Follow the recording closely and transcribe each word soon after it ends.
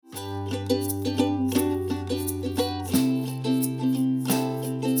Welcome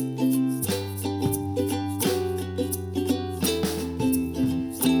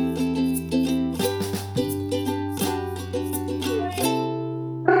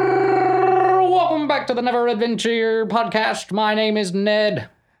back to the Never Adventure podcast. My name is Ned.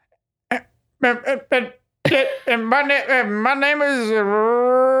 And my name is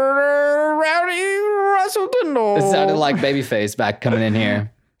Rowdy Russell Tindall. It sounded like Babyface back coming in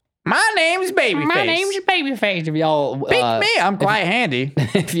here. My name's Babyface. My name's Babyface. If y'all Pick me, I'm quite handy.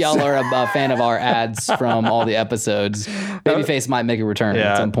 if y'all are a fan of our ads from all the episodes, Babyface might make a return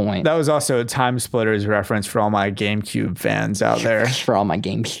at some point. That was also a Time Splitters reference for all my GameCube fans out there. For all my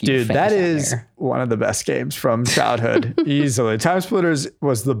GameCube Dude, fans that out is there. one of the best games from childhood. Easily. Time Splitters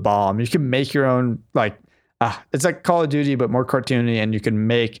was the bomb. You can make your own, it's like Call of Duty, but more cartoony, and you can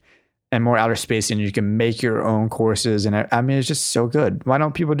make, and more outer space, and you can make your own courses. And I mean, it's just so good. Why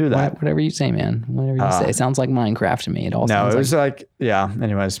don't people do that? Whatever you say, man. Whatever you say. It sounds like Minecraft to me. It all No, sounds it was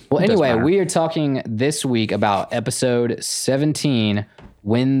anyways. Well, it doesn't anyway, matter. we are talking this week about episode 17,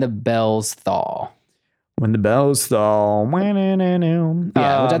 When the Bells Thaw. When the bells thaw.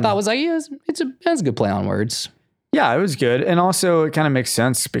 Yeah, which I thought was like, that's a good play on words. Yeah, it was good. And also it kind of makes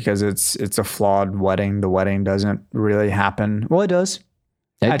sense because it's a flawed wedding. The wedding doesn't really happen. Well, it does.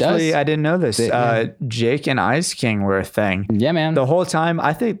 Actually, does. I didn't know this. Yeah. Jake and Ice King were a thing. Yeah, man. The whole time,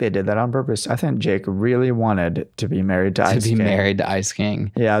 I think they did that on purpose. I think Jake really wanted to be married to Ice King. Married to Ice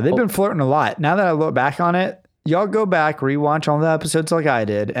King. Yeah, they've been flirting a lot. Now that I look back on it, y'all go back, rewatch all the episodes like I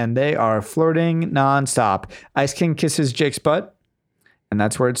did, and they are flirting nonstop. Ice King kisses Jake's butt, and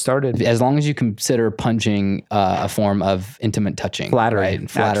that's where it started. As long as you consider punching a form of intimate touching. Flattery, Right?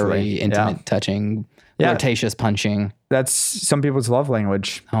 Flattery, actually. intimate touching, Yeah. flirtatious punching. That's some people's love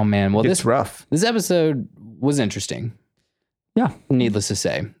language. Oh, man. Well, It's rough. This episode was interesting. Yeah. Needless to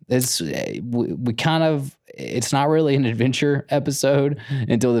say, we kind of, it's not really an adventure episode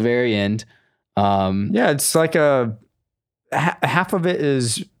until the very end. Yeah, it's like half of it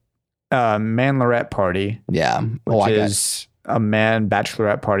is man Lorette party, Yeah. which is a man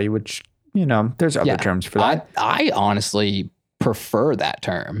bachelorette party, which, there's other terms for that. I honestly prefer that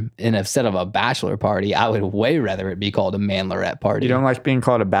term. And instead of a bachelor party, I would way rather it be called a man Lorette party. You don't like being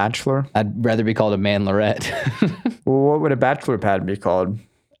called a bachelor? I'd rather be called a man Lorette. Well, what would a bachelor pad be called?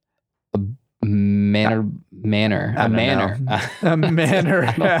 Manor. A manor. A manor.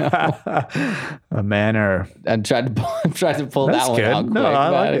 I tried to pull That's that one good. out quick. No, I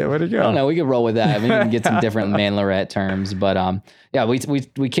like but it. Where'd it go? I don't know. We could roll with that. We can get some different man Lorette terms. But yeah, we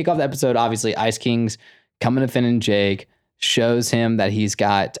kick off the episode. Obviously, Ice King's coming to Finn and Jake, shows him that he's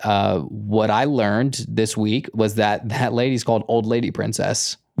got what I learned this week was that lady's called Old Lady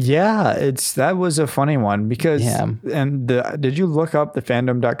Princess. Yeah, that was a funny one because, Yeah. did you look up the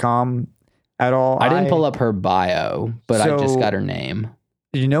fandom.com at all? I didn't pull up her bio, but I just got her name.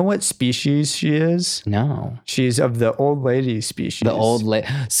 You know what species she is? No. She's of the old lady species. The old lady.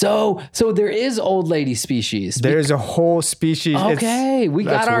 So there is old lady species. There's a whole species. Okay, we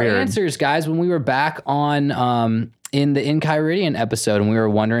got that's our weird. answers, guys, when we were back on in the Enchiridion episode, and we were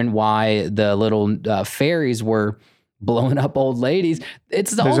wondering why the little fairies were blowing up old ladies.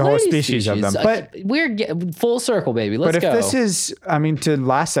 There's a whole species of them. But we're full circle, baby. Let's go. But if this is, to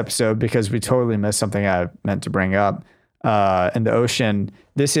last episode, because we totally missed something I meant to bring up in the ocean,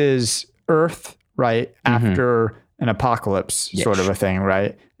 this is Earth, right? After an apocalypse sort of a thing,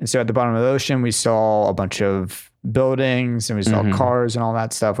 right? And so at the bottom of the ocean, we saw a bunch of buildings and we saw cars and all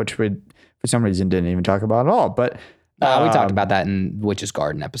that stuff, which we, for some reason, didn't even talk about at all. But we talked about that in Witch's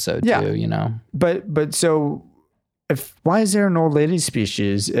Garden episode too, But so why is there an old lady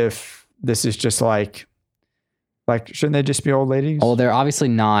species if this is just like shouldn't they just be old ladies? Oh, they're obviously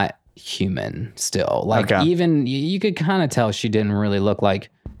not human still. Even you could kind of tell she didn't really look like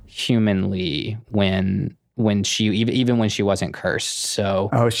humanly when she even when she wasn't cursed. So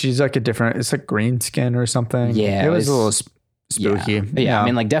she's like it's like green skin or something. Yeah, it was a little spooky. Yeah. I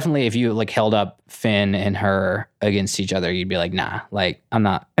mean, definitely if you held up Finn and her against each other, you'd be like, nah, I'm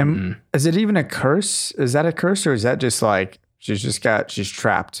not. And is it even a curse? Is that a curse, or is that just she's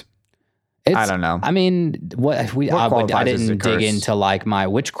trapped? I don't know. I mean, I didn't dig into my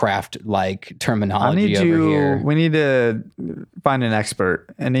witchcraft terminology over here. We need to find an expert.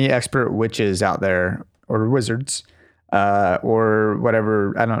 Any expert witches out there or wizards, or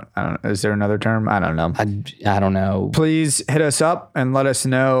whatever. I don't know. Is there another term? I don't know. I don't know. Please hit us up and let us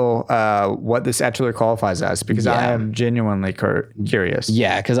know what this actually qualifies as, because I am genuinely curious.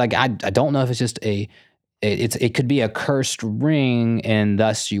 Yeah, because I don't know if it's just it could be a cursed ring and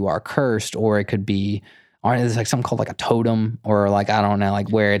thus you are cursed, or it could be or there's like something called like a totem, or like I don't know, like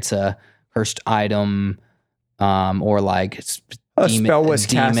where it's a cursed item, or like it's a spell was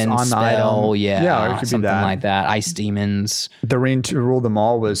cast on the item. Yeah, it could something be that. like that. Ice demons. The ring to rule them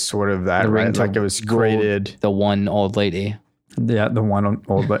all was sort of that, right? Like it was created. The one old lady. Yeah, the one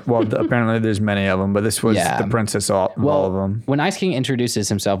old. Well, apparently there's many of them, but this was the princess of all of them. When Ice King introduces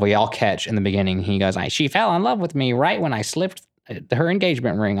himself, we all catch in the beginning. He goes, "She fell in love with me right when I slipped her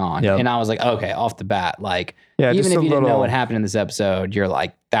engagement ring on," and I was like, "Okay, off the bat, like, even if you didn't know what happened in this episode, you're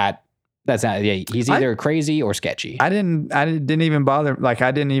like that." That's not. Yeah, he's either crazy or sketchy. I didn't even bother. Like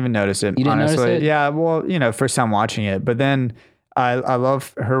I didn't even notice it. You didn't honestly. Notice it? Yeah. Well, first time watching it, but then I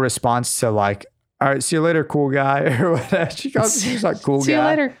love her response to like, "All right, see you later, cool guy," or whatever. She's like, "Cool guy." See you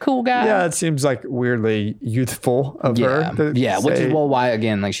later, cool guy. Yeah, it seems like weirdly youthful of her. Yeah, which is why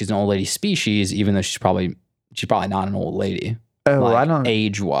again, like she's an old lady species, even though she's probably not an old lady. Oh, like, I don't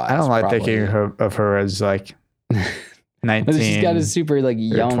age wise. I don't like thinking of her as like 19. She's got a super like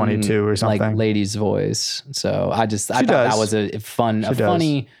young 22 or something, like lady's voice. So I thought that was a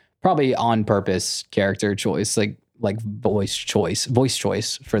funny, probably on purpose character choice, like voice choice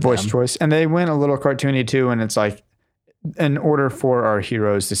for them. Voice choice, and they went a little cartoony too. And it's like, in order for our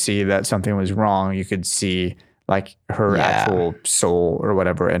heroes to see that something was wrong, you could see like her actual soul or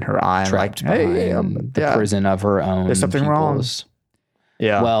whatever in her eye, trapped like, hey, the prison of her own. There's something wrong.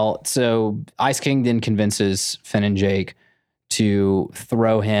 Yeah. Well, so Ice King then convinces Finn and Jake to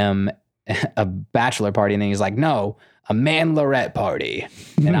throw him a bachelor party, and then he's like, "No, a Man Lorette party,"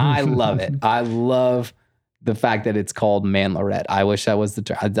 and I love it. I love the fact that it's called Man Lorette. I wish that was the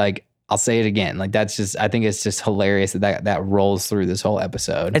term. Like, I'll say it again. Like that's just, I think it's just hilarious that rolls through this whole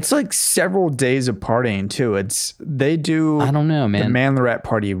episode. It's like several days of partying too. They do. I don't know, man. The Man Lorette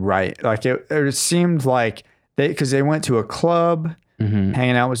party, right? Like it seemed like because they went to a club.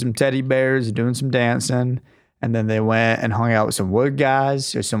 Hanging out with some teddy bears, doing some dancing, and then they went and hung out with some wood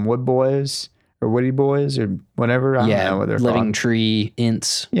guys or some wood boys or woody boys or whatever. I don't know what they're living called. Tree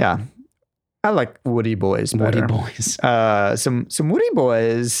ints. Yeah, I like woody boys better. Woody boys. Some woody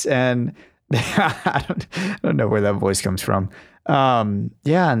boys, and I don't know where that voice comes from.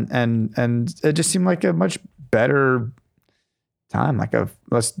 Yeah, and it just seemed like a much better time, like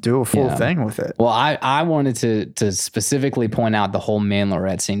let's do a full thing with it. Well, I wanted to specifically point out the whole Man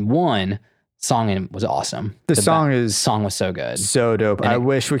Lorette scene. One, song was awesome. The song was so good, so dope. And I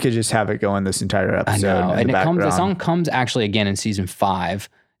wish we could just have it going this entire episode. I know, and the song comes actually again in season 5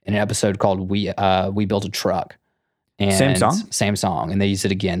 in an episode called "We Built a Truck." And same song, and they use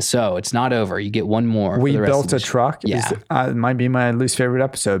it again. So it's not over. You get one more. We built a truck. Yeah, it might be my least favorite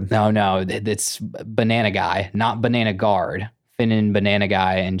episode. No, it's Banana Guy, not Banana Guard. Finn and Banana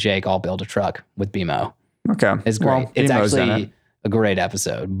Guy and Jake all build a truck with BMO. Okay. It's great. Well, it's actually a great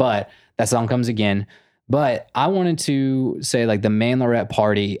episode, but that song comes again. But I wanted to say, like, the Man Lorette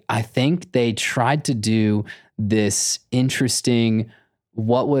party, I think they tried to do this interesting,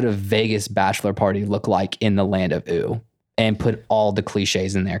 what would a Vegas bachelor party look like in the land of Ooh, and put all the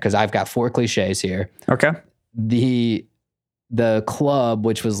cliches in there. Because I've got 4 cliches here. Okay. The club,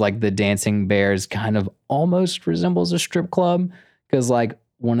 which was like the dancing bears, kind of almost resembles a strip club because like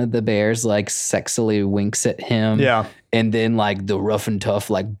one of the bears like sexily winks at him. Yeah. And then like the rough and tough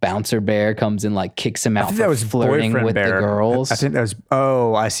like bouncer bear comes and like kicks him out for flirting with the girls. I think that was,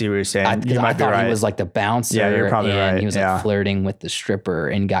 I see what you're saying. I thought he was like the bouncer. Yeah, you're probably right. He was like flirting with the stripper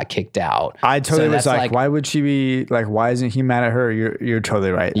and got kicked out. I totally was like, why would she be like, why isn't he mad at her? You're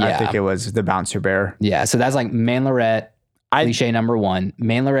totally right. Yeah. I think it was the bouncer bear. Yeah. So that's like Man Lorette. Cliche number 1.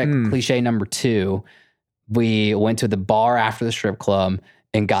 Man Lorette cliche number 2. We went to the bar after the strip club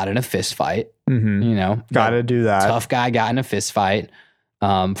and got in a fist fight. Mm-hmm. You know, gotta do that. Tough guy got in a fist fight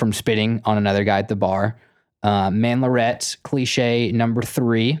from spitting on another guy at the bar. Man Lorette cliche number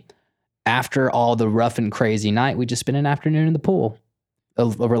 3. After all the rough and crazy night, we just spent an afternoon in the pool. A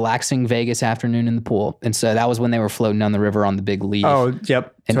relaxing Vegas afternoon in the pool. And so that was when they were floating down the river on the big leaf. Oh,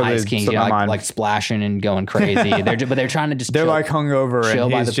 yep. And totally Ice King, like splashing and going crazy. They're trying to just they're like hungover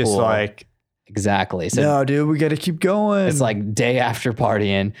and he's just pool. Like, exactly. So no, dude, we got to keep going. It's like day after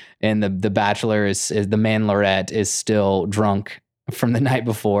partying, and the bachelor is the Man Lorette is still drunk from the night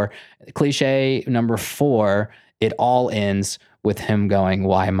before. Cliche number 4, it all ends with him going,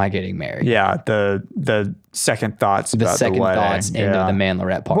 "Why am I getting married?" Yeah, the second thoughts about the wedding. End of the Man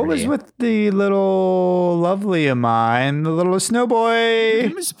Lorette party. What was with the little lovely of mine, the little snow boy?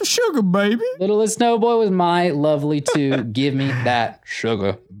 Give me some sugar, baby. Little snow boy was my lovely too. Give me that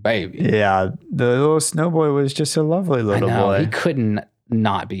sugar, baby. Yeah, the little snow boy was just a lovely little boy. He couldn't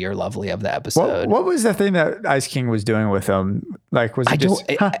not be your lovely of the episode. What was the thing that Ice King was doing with him? Like, was it just...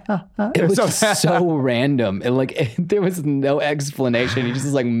 It was just so random. And like, there was no explanation. He just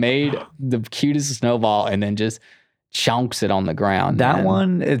like made the cutest snowball and then just chunks it on the ground. That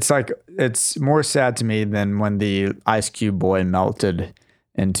one, it's more sad to me than when the Ice Cube boy melted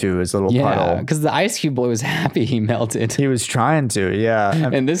into his little puddle. Because the Ice Cube boy was happy he melted. He was trying to, yeah.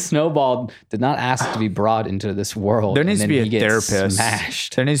 And this snowball did not ask to be brought into this world. There needs to be a therapist.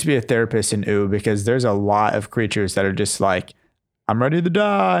 Smashed. There needs to be a therapist in Ooh, because there's a lot of creatures that are just like, I'm ready to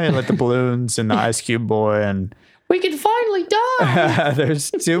die, and like the balloons and the Ice Cube boy, and we can finally die.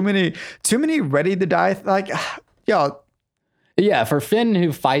 There's too many ready to die. Like, y'all. Yeah, for Finn,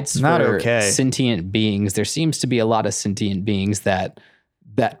 who fights not for okay. sentient beings, there seems to be a lot of sentient beings that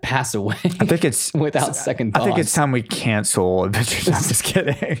pass away. I think it's without second thought. I think it's time we cancel Adventures. I'm just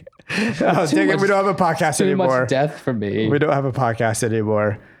kidding. We don't have a podcast too anymore. Much death for me. We don't have a podcast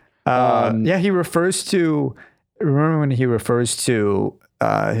anymore. Yeah, he refers to. Remember when he refers to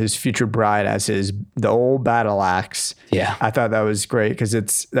his future bride as the old battle axe? Yeah, I thought that was great because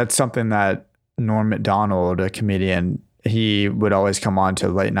that's something that Norm Macdonald, a comedian, he would always come on to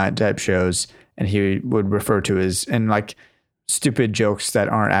late night type shows, and he would refer to his and like stupid jokes that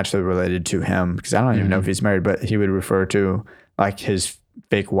aren't actually related to him, because I don't even know if he's married, but he would refer to like his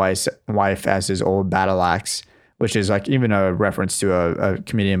fake wife as his old battle axe, which is like even a reference to a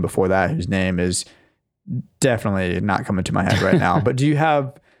comedian before that whose name is definitely not coming to my head right now. But do you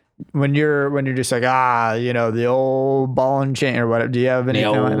have, when you're just like, the old ball and chain or whatever, do you have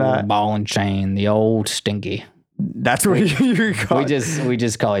anything like that? Ball and chain, the old Stinky. That's what you call it. We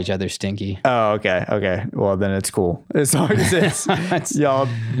just call each other Stinky. Oh, okay. Well, then it's cool. As long as it's y'all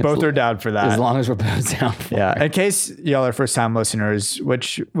both are down for that. As long as we're both down for it. In case y'all are first time listeners,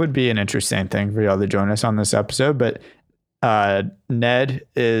 which would be an interesting thing for y'all to join us on this episode, but Ned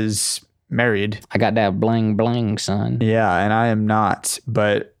is married. I got that bling bling, son. Yeah, and I am not,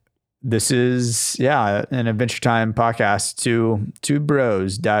 but this is an Adventure Time podcast. Two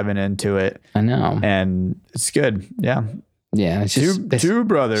bros diving into it. I know, and it's good. Yeah, it's just two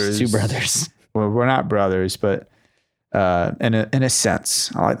brothers. Two brothers. Well, we're not brothers, but in a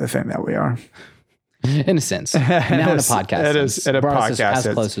sense, I like to think that we are. In a sense, now in a podcast. It is in a podcast.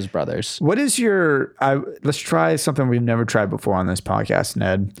 As close as brothers. What is your? Let's try something we've never tried before on this podcast,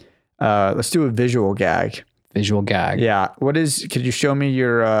 Ned. Let's do a visual gag. Visual gag. Yeah. Could you show me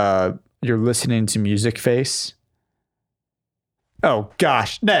your listening to music face? Oh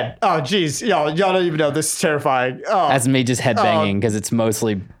gosh, Ned. Oh geez. Y'all don't even know. This is terrifying. Oh. That's me just headbanging because it's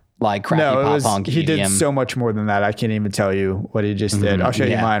mostly like crappy pop punk. He did so much more than that. I can't even tell you what he just did. I'll show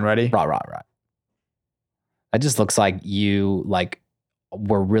you mine. Ready? Right. That just looks like you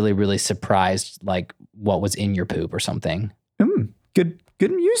were really, really surprised like what was in your poop or something. Good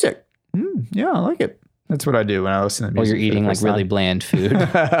music. Yeah, I like it. That's what I do when I listen to music. Or you're eating like really bland food.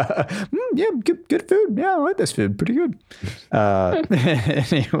 Yeah, good food. Yeah, I like this food. Pretty good.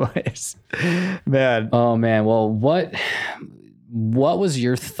 Anyways, man. Oh man. Well, what was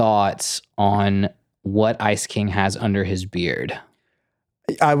your thoughts on what Ice King has under his beard?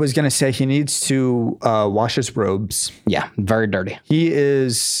 I was going to say he needs to wash his robes. Yeah, very dirty.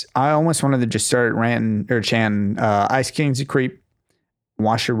 I almost wanted to just start ranting or chanting, Ice King's a creep.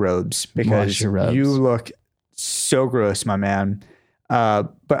 Wash your robes, because you look so gross, my man.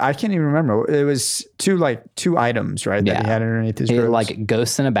 But I can't even remember. It was two items, right? That he had underneath his robes. Like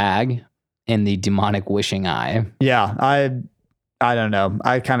ghosts in a bag and the demonic wishing eye. Yeah, I don't know.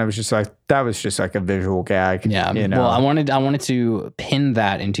 I kind of was just like, that was just like a visual gag. Yeah. Well, I wanted to pin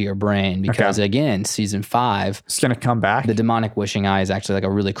that into your brain because again, season 5, it's going to come back. The demonic wishing eye is actually like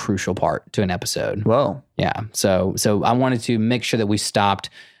a really crucial part to an episode. Whoa. Yeah. So I wanted to make sure that we stopped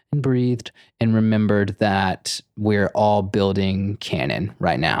and breathed and remembered that we're all building canon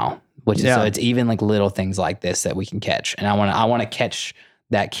right now, which is, so it's even like little things like this that we can catch. And I want to catch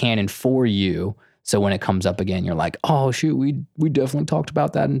that canon for you. So when it comes up again, you're like, oh shoot, we definitely talked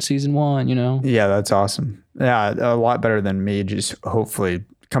about that in season 1, Yeah, that's awesome. Yeah, a lot better than me just hopefully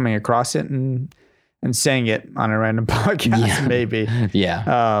coming across it and saying it on a random podcast, maybe.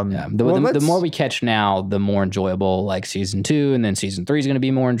 Yeah. The more we catch now, the more enjoyable like season 2, and then season 3 is going to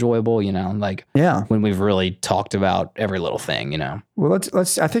be more enjoyable, when we've really talked about every little thing, Well,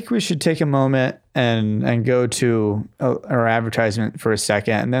 I think we should take a moment and go to our advertisement for a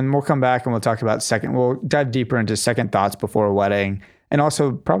second, and then we'll come back and we'll talk about we'll dive deeper into second thoughts before a wedding, and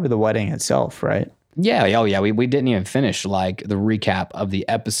also probably the wedding itself, right? Yeah. Oh yeah. We didn't even finish like the recap of the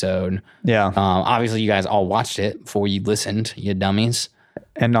episode. Yeah. Obviously you guys all watched it before you listened, you dummies.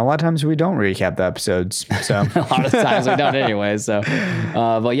 And a lot of times we don't recap the episodes. So a lot of times we don't anyway. So,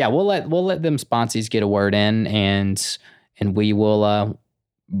 but yeah, we'll let them sponsees get a word in, and we will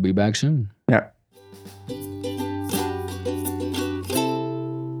be back soon. Yeah.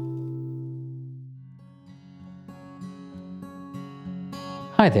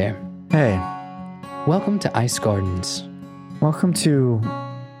 Hi there. Hey, Welcome to Ice Gardens. welcome to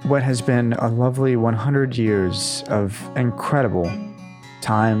what has been a lovely 100 years of incredible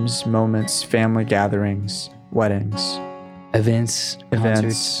times, moments, family gatherings, weddings, Events,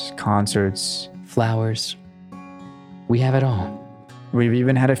 concerts. flowers. We have it all. We've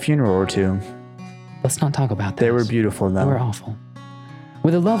even had a funeral or two. Let's not talk about that. They were beautiful, They were though. awful.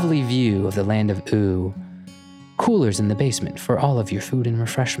 With a lovely view of the land of Ooh, coolers in the basement for all of your food and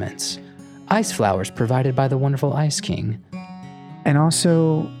refreshments, ice flowers provided by the wonderful Ice King. And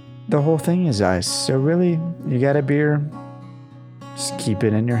also, the whole thing is ice. So really, you got a beer, just keep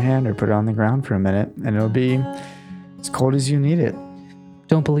it in your hand or put it on the ground for a minute, and it'll be as cold as you need it.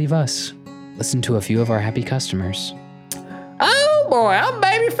 Don't believe us? Listen to a few of our happy customers. Oh boy, I'm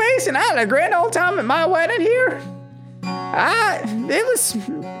Babyface, and I had a grand old time at my wedding here.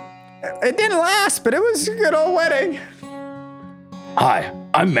 It didn't last, but it was a good old wedding. Hi,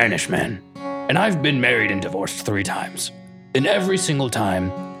 I'm Manishman, and I've been married and divorced 3 times. And every single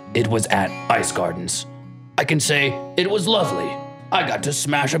time, it was at Ice Gardens. I can say it was lovely. I got to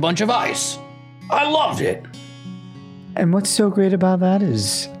smash a bunch of ice. I loved it. And what's so great about that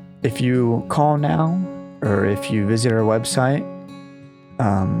is if you call now or if you visit our website,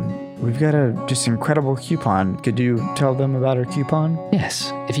 we've got a just incredible coupon. Could you tell them about our coupon?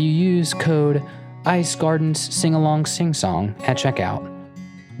 Yes, if you use code Ice Gardens Sing Along Sing Song at checkout,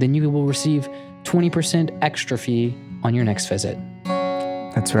 then you will receive 20% extra fee on your next visit.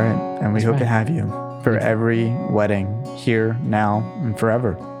 That's right. And we That's hope to right. have you for every wedding here, now, and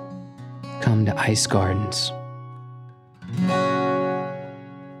forever. Come to Ice Gardens.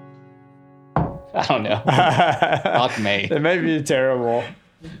 I don't know. Fuck me. It may be terrible.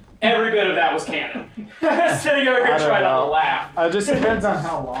 Every bit of that was canon. Sitting over here trying not to laugh. It just depends on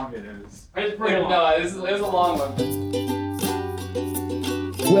how long it is. It's pretty long. No, it was a long one.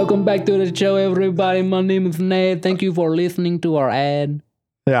 Welcome back to the show, everybody. My name is Ned. Thank you for listening to our ad.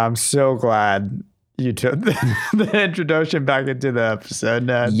 Yeah, I'm so glad you took the introduction back into the episode,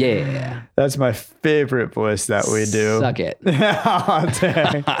 Ned. Yeah. That's my favorite voice that we do. Suck it. Oh,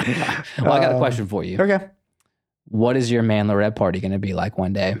 dang. Well, I got a question for you. Okay. What is your Man Lorette party going to be like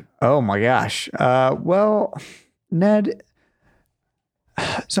one day? Oh my gosh. Well, Ned,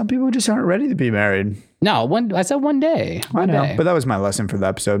 some people just aren't ready to be married. No, I said one day. I One know, day. but that was my lesson for the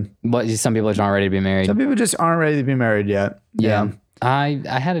episode. But some people just aren't ready to be married. Some people just aren't ready to be married yet. Yeah. I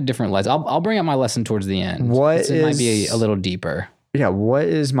had a different lesson. I'll bring up my lesson towards the end. It might be a little deeper. Yeah. What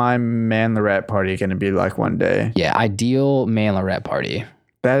is my Man Lorette party going to be like one day? Yeah, ideal Man Lorette party.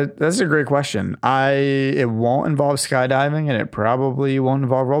 That's a great question. It won't involve skydiving, and it probably won't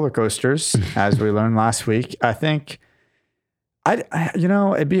involve roller coasters, as we learned last week. I think,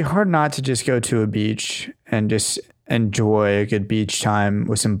 it'd be hard not to just go to a beach and just enjoy a good beach time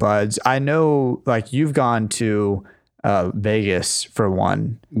with some buds. I know, like, you've gone to Vegas for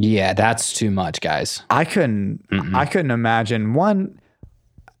one. Yeah, that's too much, guys. I couldn't imagine one.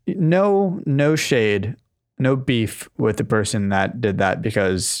 No shade. No beef with the person that did that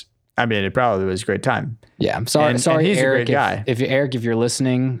because it probably was a great time. Yeah, I'm sorry. And Sorry, he's Eric. a great guy. If you're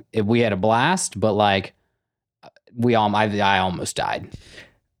listening, we had a blast, but like, I almost died.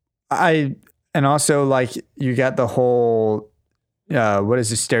 And also like you got the whole, what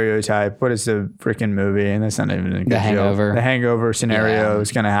is the stereotype? What is the freaking movie? And that's not even a good The joke. Hangover. The Hangover scenario Yeah.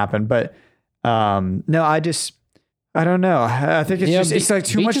 is going to happen. But no, I don't know. I think it's like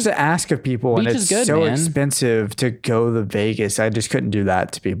too much to ask of people, and beach it's is good, so man. expensive to go to Vegas. I just couldn't do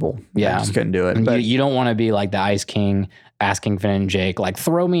that to people. Yeah. I just couldn't do it. And But you don't want to be like the Ice King asking Finn and Jake, like,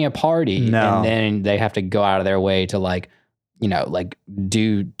 throw me a party. No. And then they have to go out of their way to like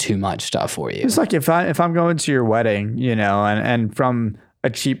do too much stuff for you. it's like if I'm going to your wedding, and from a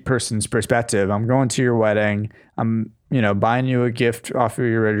cheap person's perspective, I'm going to your wedding, I'm, buying you a gift off of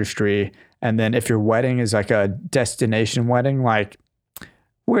your registry. And then if your wedding is like a destination wedding, like,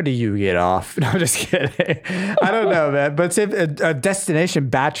 where do you get off? No, I'm just kidding. I don't know, man. But say a destination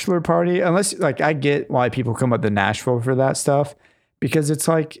bachelor party, unless like I get why people come up to Nashville for that stuff, because it's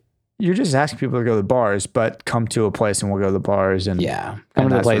like you're just asking people to go to the bars, but come to a place and we'll go to the bars. And Yeah. Come to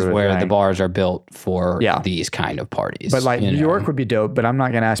the that place sort of where the thing. bars are built for Yeah. these kind of parties. But like you New know? York would be dope, but I'm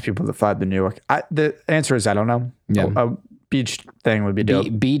not going to ask people to fly to New York. The answer is I don't know. Yeah. beach thing would be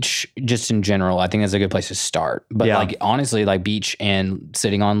dope. Beach, just in general, I think that's a good place to start. But like honestly, like beach and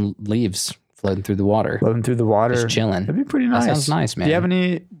sitting on leaves floating through the water. Just chilling. That'd be pretty nice. That sounds nice, man. Do you have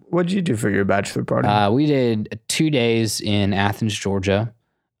any, what did you do for your bachelor party? We did 2 days in Athens, Georgia.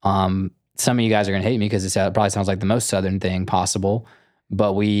 Some of you guys are going to hate me because it probably sounds like the most southern thing possible.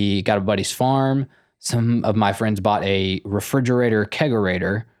 But we got a buddy's farm. Some of my friends bought a refrigerator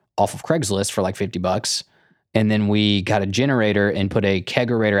kegerator off of Craigslist for like $50. And then we got a generator and put a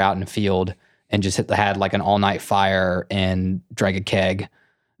kegerator out in the field and just had like an all-night fire and drank a keg.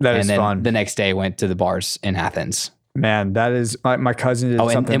 That is fun. The next day went to the bars in Athens. Man, that is, my cousin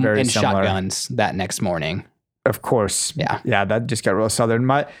did something very similar. And shotguns that next morning. Of course. Yeah. Yeah, that just got real southern.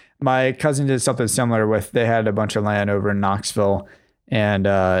 My cousin did something similar they had a bunch of land over in Knoxville. And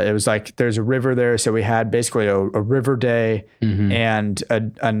it was like, there's a river there. So we had basically a river day and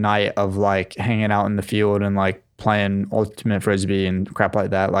a night of like hanging out in the field and like playing ultimate frisbee and crap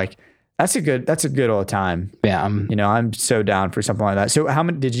like that. Like that's a good old time. Yeah. I'm so down for something like that. So how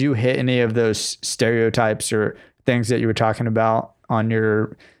many, did you hit any of those stereotypes or things that you were talking about on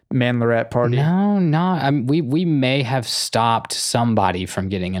your Man Lorette party? No. We may have stopped somebody from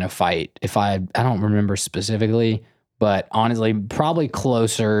getting in a fight. If I don't remember specifically, but honestly, probably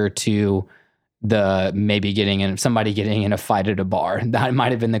closer to somebody getting in a fight at a bar. That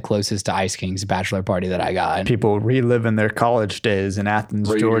might have been the closest to Ice King's bachelor party that I got. People reliving their college days in Athens,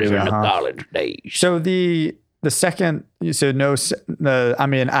 Georgia. College days. So the second, you said no. I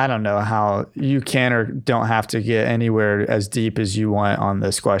mean, I don't know how you can or don't have to get anywhere as deep as you want on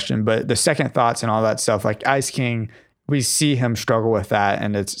this question, but the second thoughts and all that stuff, like Ice King, we see him struggle with that,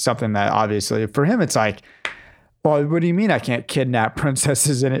 and it's something that obviously for him, it's like, well, what do you mean I can't kidnap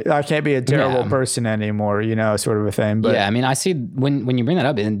princesses and I can't be a terrible person anymore, sort of a thing. But yeah, I mean, I see when you bring that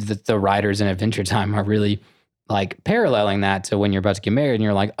up, and the writers in Adventure Time are really like paralleling that to when you're about to get married and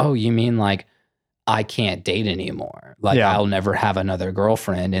you're like, oh, you mean like I can't date anymore. Like I'll never have another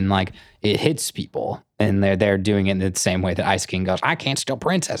girlfriend. And like it hits people and they're doing it in the same way that Ice King goes, I can't steal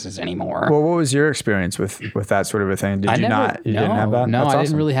princesses anymore. Well, what was your experience with that sort of a thing? Didn't have that? No, I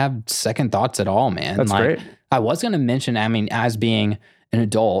didn't really have second thoughts at all, man. That's great. I was going to mention, I mean, as being an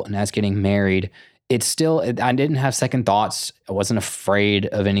adult and as getting married, I didn't have second thoughts. I wasn't afraid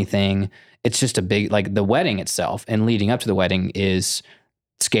of anything. It's just a big, like the wedding itself and leading up to the wedding is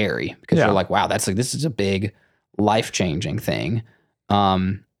scary because you're like, wow, this is a big life-changing thing.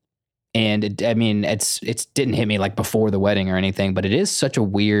 And it didn't hit me like before the wedding or anything, but it is such a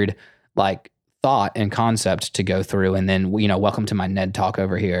weird like thought and concept to go through. And then, welcome to my Ned talk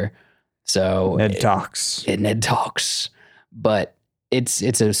over here. So Ned talks. But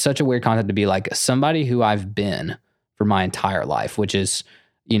it's such a weird concept to be like somebody who I've been for my entire life, which is,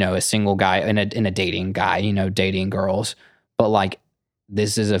 a single guy and a dating guy, dating girls. But like,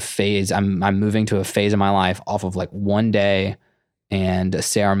 this is a phase. I'm moving to a phase of my life off of like one day and a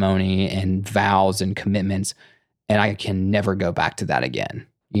ceremony and vows and commitments. And I can never go back to that again.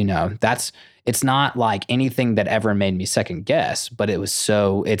 It's not like anything that ever made me second guess, but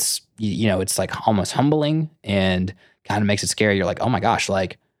it's like almost humbling and kind of makes it scary. You're like, oh my gosh,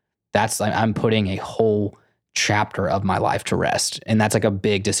 like I'm putting a whole chapter of my life to rest. And that's like a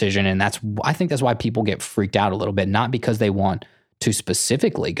big decision. And I think that's why people get freaked out a little bit, not because they want to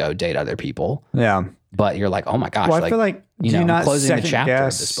specifically go date other people. Yeah. But you're like, oh my gosh. Well, I feel like, I'm closing the chapter of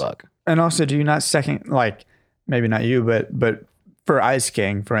this book. And also, do you not second, like, maybe not you, but for Ice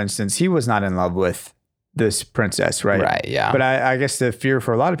King, for instance, he was not in love with this princess, right? Right, yeah. But I guess the fear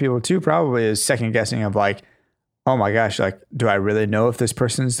for a lot of people too probably is second guessing of like, oh my gosh, like, do I really know if this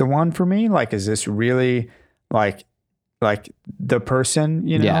person's the one for me? Like, is this really like the person,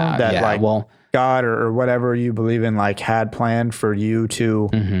 God or whatever you believe in, like had planned for you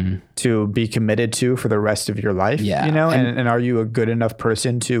to be committed to for the rest of your life, and are you a good enough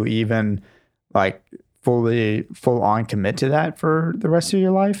person to even like full on commit to that for the rest of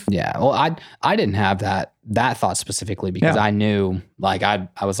your life? Yeah. Well, I didn't have that thought specifically because I knew like, I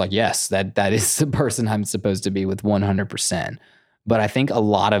was like, yes, that is the person I'm supposed to be with 100%. But I think a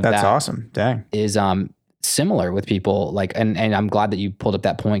lot of that's awesome. Dang. Is, similar with people like, and I'm glad that you pulled up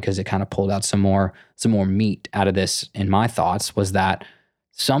that point because it kind of pulled out some more meat out of this in my thoughts was that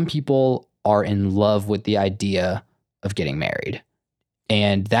some people are in love with the idea of getting married.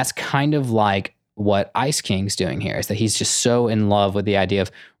 And that's kind of like what Ice King's doing here is that he's just so in love with the idea of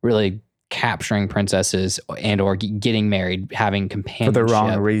really capturing princesses and or getting married, having companionship. For the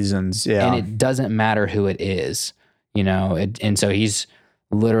wrong reasons, yeah. And it doesn't matter who it is, and so he's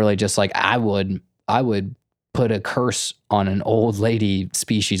literally just like, I would put a curse on an old lady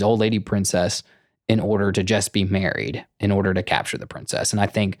princess in order to just be married, in order to capture the princess. And I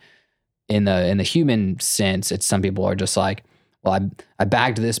think in the human sense, it's some people are just like, well, I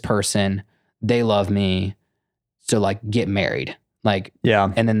bagged this person, they love me, so like get married. Like,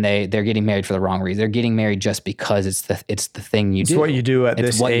 Yeah. and then they're getting married for the wrong reason. They're getting married just because it's the thing you do. It's what you do at It's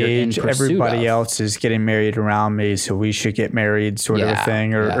this what you're in age. pursuit Everybody of. else is getting married around me, so we should get married, sort of a Yeah,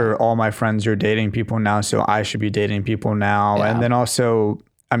 thing. Or, yeah. or all my friends are dating people now, so I should be dating people now. Yeah. And then also,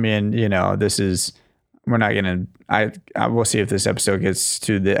 I mean, you know, this is, we're not gonna. I will see if this episode gets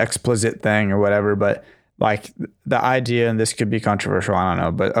to the explicit thing or whatever. But like the idea, and this could be controversial, I don't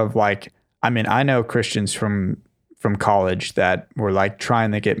know, but of like, I mean, I know Christians from college that were like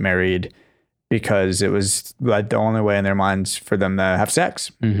trying to get married because it was like the only way in their minds for them to have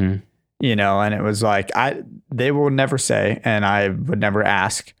sex, Mm-hmm. you know, and it was like, they will never say, and I would never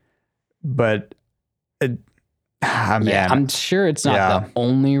ask, but Yeah, I'm sure it's not Yeah. the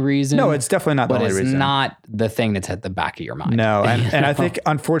only reason. no, it's definitely not the but only it's reason. not the thing that's at the back of your mind. No, and, You and I know? think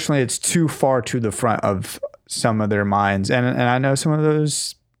unfortunately it's too far to the front of some of their minds, and I know some of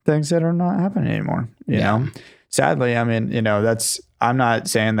those things that are not happening anymore. You Yeah. know, sadly, I mean, you know, I'm not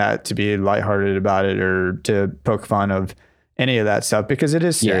saying that to be lighthearted about it or to poke fun of any of that stuff, because it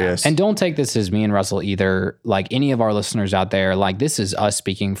is serious. Yeah. And don't take this as me and Russell either. Like any of our listeners out there, like this is us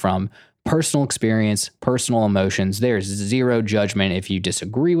speaking from personal experience, personal emotions. There's zero judgment. If you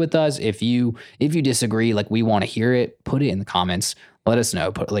disagree with us, if you disagree, like we want to hear it, put it in the comments. Let us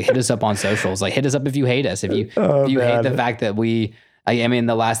know. Hit us up on socials. Like hit us up if you hate us. If you hate the fact that I mean,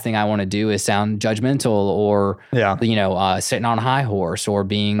 the last thing I want to do is sound judgmental or, Yeah. you know, sitting on a high horse or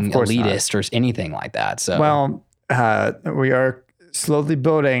being course not. elitist or anything like that. So, Well, we are slowly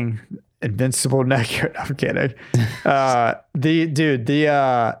building invincible neck. I'm kidding.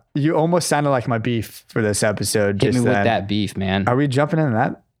 You almost sounded like my beef for this episode. hit me just with then. that beef, man. Are we jumping into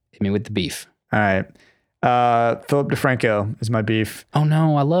that? Hit me with the beef. All right. Philip DeFranco is my beef. Oh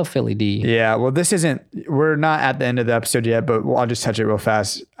no, I love Philly D. Yeah. Well, we're not at the end of the episode yet, but I'll just touch it real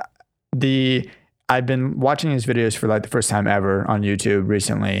fast. I've been watching his videos for like the first time ever on YouTube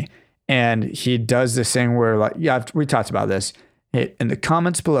recently. And he does this thing where like, yeah, we talked about this. In the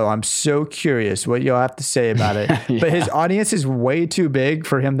comments below, I'm so curious what you'll have to say about it. But his audience is way too big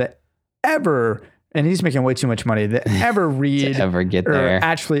for him to ever, and he's making way too much money, to ever read ever get or there.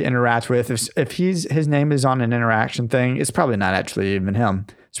 actually interact with. If his name is on an interaction thing, it's probably not actually even him.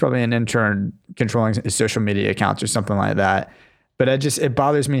 It's probably an intern controlling his social media accounts or something like that. But it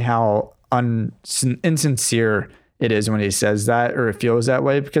bothers me how insincere it is when he says that, or it feels that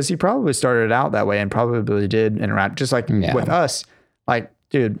way, because he probably started out that way and probably did interact just like with us. Like,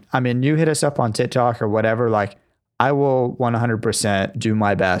 dude, I mean, you hit us up on TikTok or whatever. Like, I will 100% do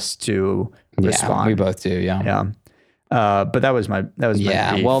my best to respond. We both do. Yeah. Yeah. But that was my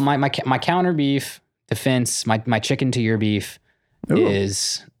beef. Well, my counter beef defense, my chicken to your beef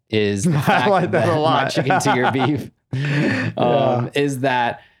is the fact like that a lot. my chicken to your beef is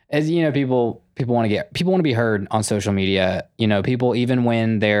that, as you know, people want to be heard on social media. You know, people, even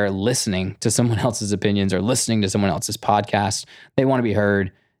when they're listening to someone else's opinions or listening to someone else's podcast, they want to be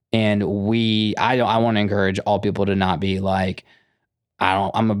heard. And I want to encourage all people to not be like,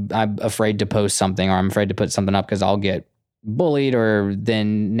 I'm afraid to post something, or I'm afraid to put something up because I'll get bullied, or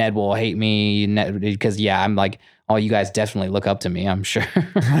then Ned will hate me because I'm like, oh, you guys definitely look up to me, I'm sure.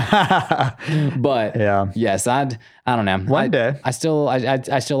 But yes, I don't know. One day. I still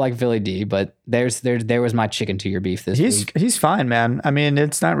like Philly D, but there was my chicken to your beef this week. He's fine, man. I mean,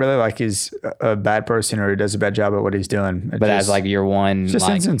 it's not really like he's a bad person or he does a bad job at what he's doing. But as like your one, just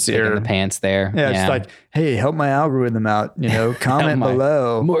like insincere in the pants there. Yeah, it's like, hey, help my algorithm out. You know, comment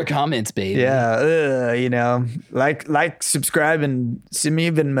below. More comments, baby. Yeah, you know, like, subscribe, and send me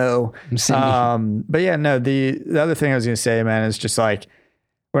a Venmo. But yeah, no, the other thing I was gonna say, man, is just like,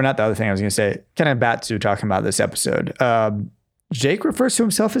 or not the other thing I was gonna say, kind of back to talking about this episode. Jake refers to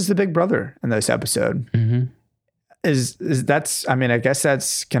himself as the big brother in this episode. Mm-hmm. Is that's? I mean, I guess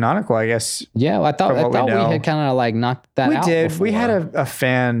that's canonical. I guess. Yeah, well, I thought we had kind of like knocked that out. We did. Before. We had a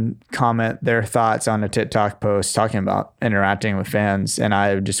fan comment their thoughts on a TikTok post talking about interacting with fans, and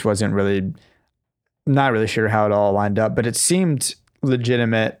I just wasn't not really sure how it all lined up, but it seemed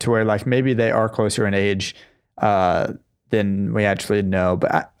legitimate to where like maybe they are closer in age than we actually know,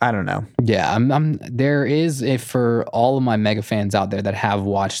 but I don't know. Yeah, there is for all of my mega fans out there that have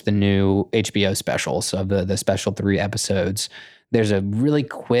watched the new HBO specials of the special 3 episodes. There's a really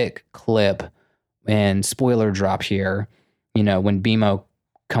quick clip and spoiler drop here. You know, when BMO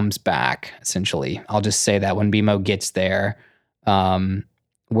comes back, essentially, I'll just say that when BMO gets there,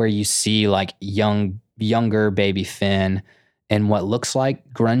 where you see like younger baby Finn and what looks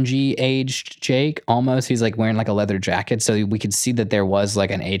like grungy aged Jake almost. He's like wearing like a leather jacket. So we could see that there was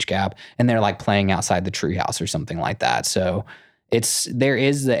like an age gap, and they're like playing outside the treehouse or something like that. So there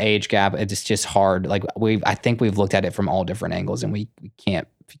is the age gap. It's just hard. Like I think we've looked at it from all different angles, and we can't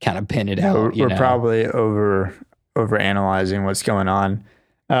kind of pin it out. We're probably over analyzing what's going on.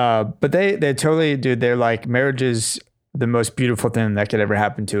 But they totally, dude, they're like, marriage is the most beautiful thing that could ever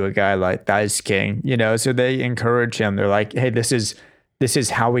happen to a guy like the Ice King, you know? So they encourage him. They're like, hey, this is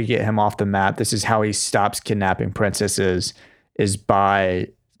how we get him off the map. This is how he stops kidnapping princesses, is by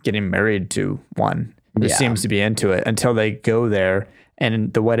getting married to one who seems to be into it, until they go there.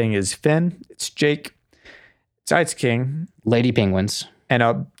 And the wedding is Finn, it's Jake, it's Ice King, Lady Penguins,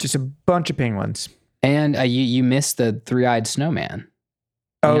 and just a bunch of penguins. And you missed the three-eyed snowman.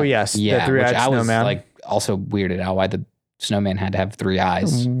 Oh, yes. Yeah, the three-eyed snowman. I was like also weirded out why the snowman had to have three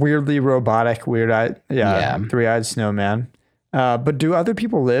eyes. Weirdly robotic, weird-eyed. Yeah. Three-eyed snowman. But do other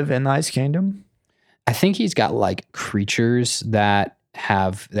people live in the Ice Kingdom? I think he's got like creatures that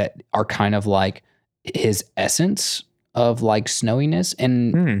are kind of like his essence of like snowiness,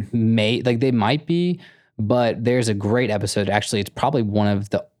 and they might be. But there's a great episode. Actually, it's probably one of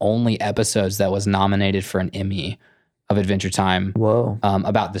the only episodes that was nominated for an Emmy of Adventure Time. Whoa.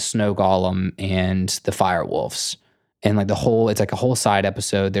 About the snow golem and the fire wolves. And like it's like a whole side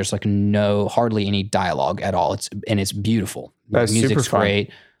episode. There's like hardly any dialogue at all. It's beautiful. That's music's super fun.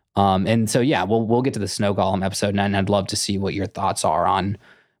 Great. And so, yeah, we'll get to the snow golem episode, and I'd love to see what your thoughts are on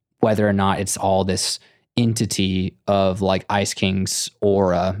whether or not it's all this entity of like Ice King's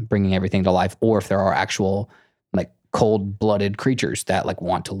aura bringing everything to life, or if there are actual like cold-blooded creatures that like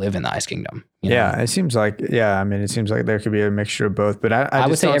want to live in the Ice Kingdom. Yeah, it seems like it seems like there could be a mixture of both. But I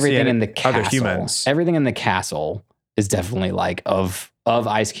would say everything in the castle. Other humans. Everything in the castle is definitely like of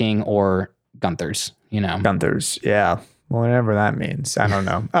Ice King or Gunther's. Gunther's, yeah. Whatever that means, I don't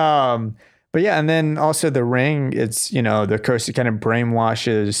know. But yeah, and then also the ring. It's the curse. It kind of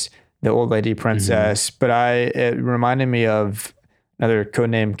brainwashes the old lady princess. But it reminded me of another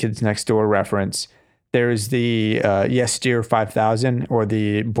Codename Kids Next Door reference. There's the Yes Dear 5000, or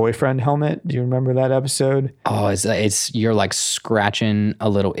the boyfriend helmet. Do you remember that episode? Oh, it's you're like scratching a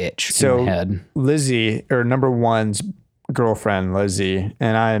little itch in the head. Lizzie, or number one's girlfriend, Lizzie,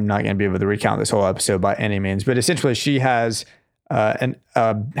 and I am not going to be able to recount this whole episode by any means, but essentially she has a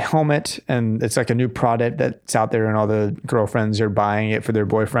helmet, and it's like a new product that's out there, and all the girlfriends are buying it for their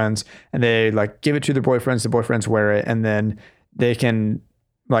boyfriends, and they like give it to their boyfriends. The boyfriends wear it, and then they can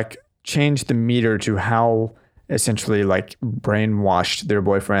like change the meter to how essentially like brainwashed their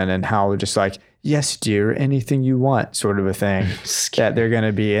boyfriend, and how just like, yes, dear, anything you want, sort of a thing that they're going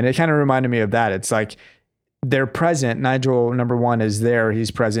to be. And it kind of reminded me of that. It's like they're present. Nigel, number one, is there. He's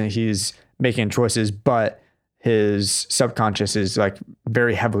present. He's making choices, but his subconscious is like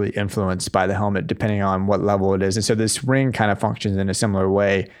very heavily influenced by the helmet, depending on what level it is. And so this ring kind of functions in a similar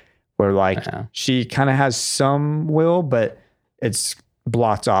way, where like she kind of has some will, but it's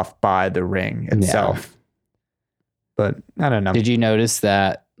blocked off by the ring itself. Yeah. But I don't know. Did you notice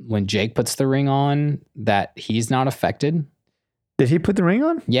that when Jake puts the ring on, that he's not affected? Did he put the ring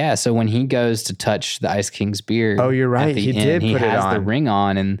on? Yeah. So when he goes to touch the Ice King's beard, oh, you're right. He did. He put has it on. the ring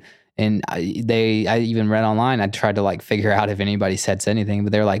on, and I even read online. I tried to like figure out if anybody said anything,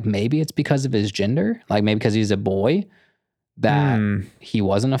 but they're like, maybe it's because of his gender, like maybe because he's a boy, that he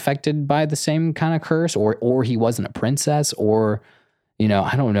wasn't affected by the same kind of curse, or he wasn't a princess, or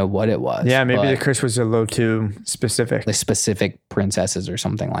I don't know what it was. Yeah, maybe the curse was a little too specific. Like specific princesses or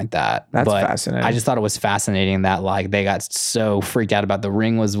something like that. That's fascinating. I just thought it was fascinating that like they got so freaked out about the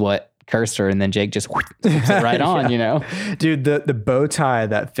ring was what cursed her, and then Jake just puts it right on, Dude, the bow tie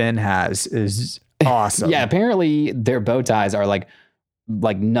that Finn has is awesome. Yeah, apparently their bow ties are like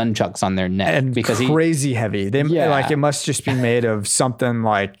nunchucks on their neck, and because crazy heavy. Like it must just be made of something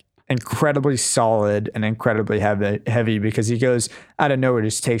like incredibly solid and incredibly heavy, because he goes out of nowhere,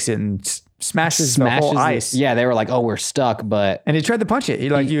 just takes it and smashes the whole ice. Yeah, they were like, "Oh, we're stuck," and he tried to punch it.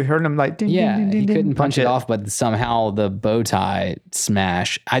 You heard him like, ding, ding, ding, ding, he couldn't ding, punch it off, but somehow the bow tie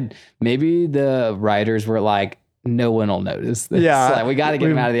smash. Maybe the writers were like, no one will notice this. Yeah, like, we got to get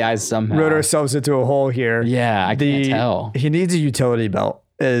him out of the ice somehow. Wrote ourselves into a hole here. Yeah, I can't tell. He needs a utility belt,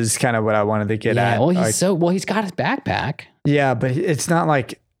 is kind of what I wanted to get at. Well, he's got his backpack. Yeah, but it's not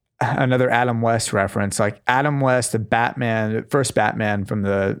like another Adam West reference. Like Adam West, the first Batman from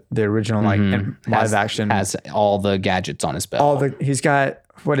the original live action, has all the gadgets on his belt. He's got,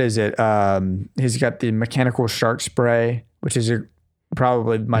 what is it? He's got the mechanical shark spray, which is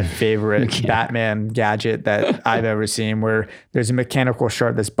probably my favorite Batman gadget that I've ever seen, where there's a mechanical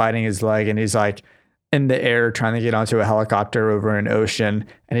shark that's biting his leg, and he's like, in the air trying to get onto a helicopter over an ocean,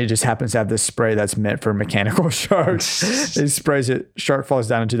 and he just happens to have this spray that's meant for mechanical sharks. He sprays it, shark falls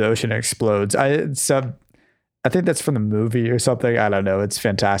down into the ocean and explodes. I think that's from the movie or something. I don't know. It's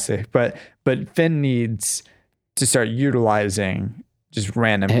fantastic. But Finn needs to start utilizing just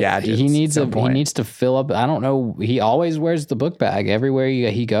random gadgets. He needs to fill up. I don't know. He always wears the book bag everywhere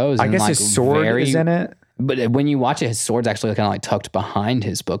he goes. I guess his sword is in it. But when you watch it, his sword's actually kind of like tucked behind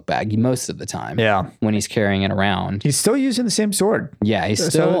his book bag most of the time. Yeah. When he's carrying it around. He's still using the same sword. Yeah, he's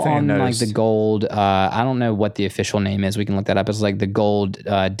still on like the gold. I don't know what the official name is. We can look that up. It's like the gold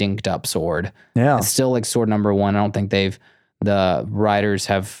dinked up sword. Yeah. It's still like sword number 1. I don't think the writers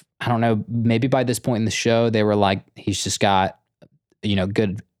have, I don't know, maybe by this point in the show, they were like, he's just got,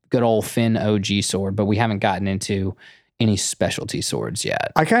 good old Finn OG sword, but we haven't gotten into any specialty swords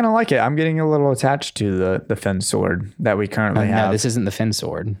yet. I kind of like it. I'm getting a little attached to the Finn sword that we currently have. No, this isn't the Finn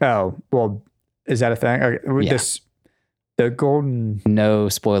sword. Oh, well, is that a thing? Okay. Yeah. The golden... No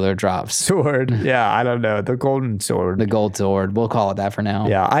spoiler drops. Sword. Yeah, I don't know. The golden sword. The gold sword. We'll call it that for now.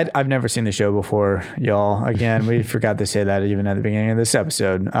 Yeah, I've never seen the show before, y'all. Again, we forgot to say that even at the beginning of this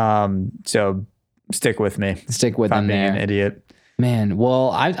episode. So stick with me. Stick with them being there. An idiot. Man, well,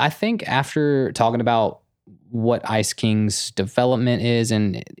 I think after talking about what Ice King's development is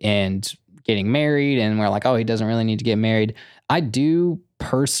and getting married, and we're like, oh, he doesn't really need to get married. I do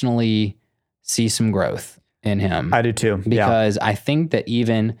personally see some growth in him. I do too. Because I think that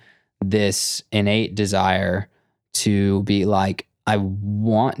even this innate desire to be like, I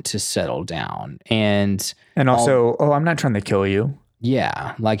want to settle down and also, I'm not trying to kill you.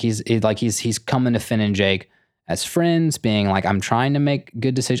 Yeah. He's coming to Finn and Jake as friends, being like, I'm trying to make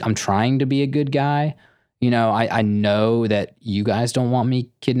good decisions. I'm trying to be a good guy. I know that you guys don't want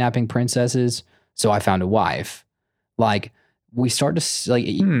me kidnapping princesses, so I found a wife. Like, we start to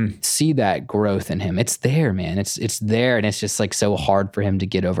see that growth in him. It's there, man. It's there, and it's just like so hard for him to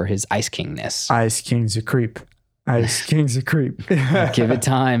get over his Ice Kingness. Ice King's a creep. Ice King's a creep. Give it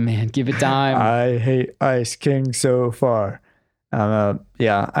time, man. Give it time. I hate Ice King so far.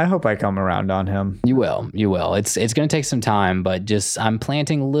 I hope I come around on him. You will. It's going to take some time, but I'm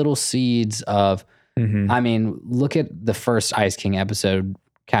planting little seeds of. Mm-hmm. I mean, look at the first Ice King episode,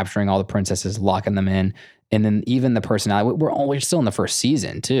 capturing all the princesses, locking them in, and then even the personality. We're still in the first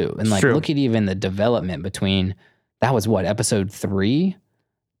season too, and look at even the development between that was episode 3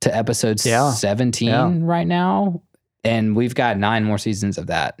 to episode 17 right now, and we've got 9 more seasons of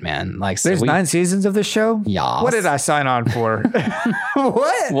that, man. There's 9 seasons of this show. Yeah. What did I sign on for?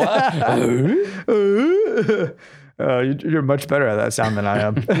 What? You're much better at that sound than I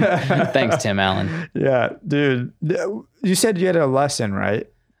am. Thanks, Tim Allen. Yeah, dude. You said you had a lesson, right?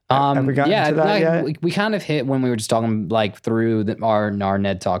 Have we gotten to that yet? We kind of hit when we were just talking through our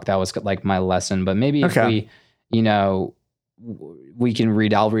Ned talk. That was my lesson. But maybe if we, we can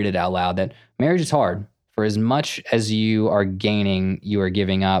read. I'll read it out loud. That marriage is hard. For as much as you are gaining, you are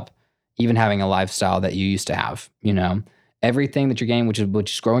giving up. Even having a lifestyle that you used to have. Everything that you're gaining, which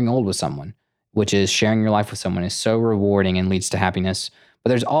is growing old with someone. Which is sharing your life with someone, is so rewarding and leads to happiness. But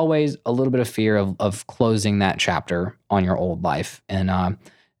there's always a little bit of fear of closing that chapter on your old life. And,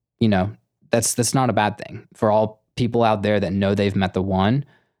 that's not a bad thing. For all people out there that know they've met the one,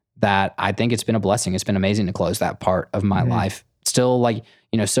 that I think it's been a blessing. It's been amazing to close that part of my life. Still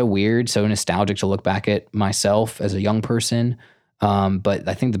so weird, so nostalgic to look back at myself as a young person. But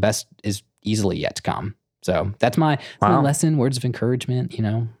I think the best is easily yet to come. So that's my lesson, words of encouragement,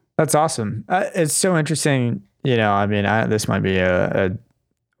 That's awesome. It's so interesting. This might be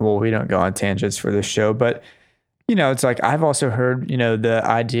we don't go on tangents for this show, but it's like, I've also heard, the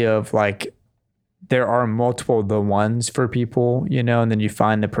idea of there are multiple the ones for people, and then you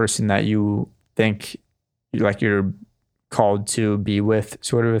find the person that you think you're called to be with,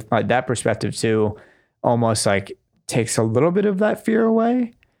 sort of like that perspective too, almost takes a little bit of that fear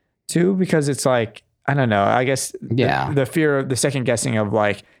away too, because it's I don't know, I guess the fear of the second guessing of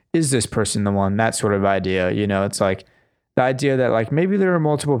is this person the one? That sort of idea, it's the idea that maybe there are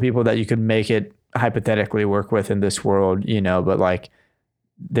multiple people that you could make it hypothetically work with in this world, but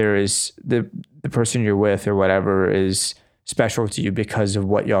there is the person you're with or whatever is special to you because of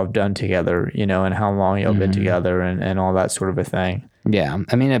what y'all have done together, and how long y'all been together and all that sort of a thing. Yeah.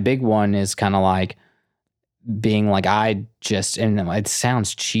 I mean, a big one is kind of being and it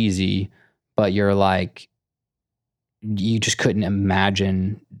sounds cheesy, but you're you just couldn't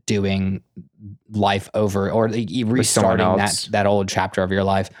imagine doing life over or restarting that old chapter of your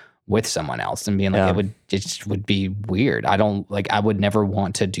life with someone else and being it just would be weird. I would never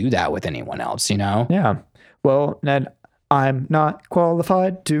want to do that with anyone else, Yeah. Well, Ned, I'm not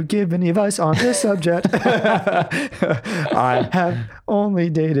qualified to give any advice on this subject. I have only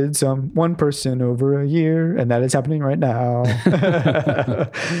dated one person over a year, and that is happening right now.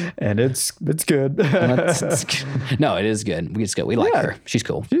 And it's good. No, it is good. It's good. We like her. She's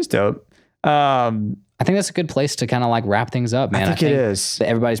cool. She's dope. I think that's a good place to kind of like wrap things up, man. I think it is.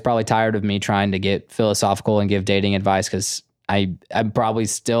 Everybody's probably tired of me trying to get philosophical and give dating advice because I'm probably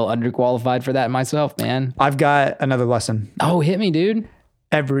still underqualified for that myself, man. I've got another lesson. Oh, hit me, dude.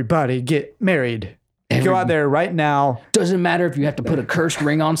 Everybody get married. Go out there right now. Doesn't matter if you have to put a cursed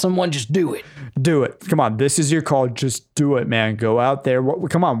ring on someone, just do it. Do it. Come on. This is your call. Just do it, man. Go out there.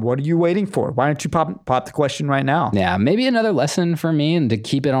 Come on. What are you waiting for? Why don't you pop the question right now? Yeah. Maybe another lesson for me, and to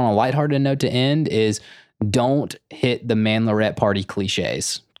keep it on a lighthearted note to end, is don't hit the Man Lorette party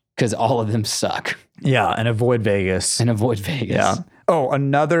cliches because all of them suck. Yeah. And avoid Vegas. Yeah. Oh,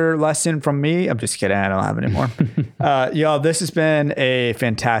 another lesson from me. I'm just kidding. I don't have any more. Y'all, this has been a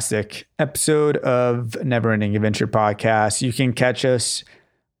fantastic episode of Never Ending Adventure Podcast. You can catch us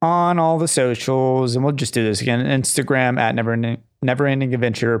on all the socials, and we'll just do this again. Instagram at Never Ending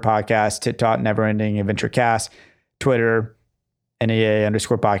Adventure Podcast, TikTok, Never Ending Adventure Cast, Twitter,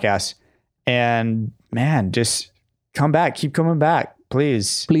 NEA_podcast. And man, just come back. Keep coming back,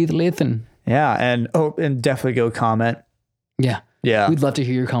 please. Please listen. Yeah. And definitely go comment. Yeah. Yeah. We'd love to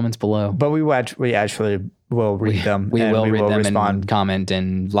hear your comments below. But we actually will read them. We will read them respond. And comment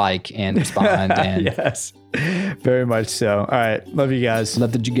and like and respond. And yes. Very much so. All right. Love you guys.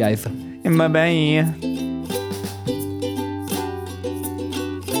 Love you guys. Bye-bye.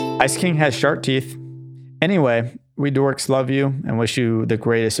 Ice King has shark teeth. Anyway, we dorks love you and wish you the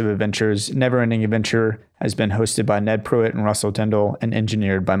greatest of adventures. Never Ending Adventure has been hosted by Ned Pruitt and Russell Tyndall and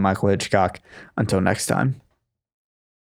engineered by Michael Hitchcock. Until next time.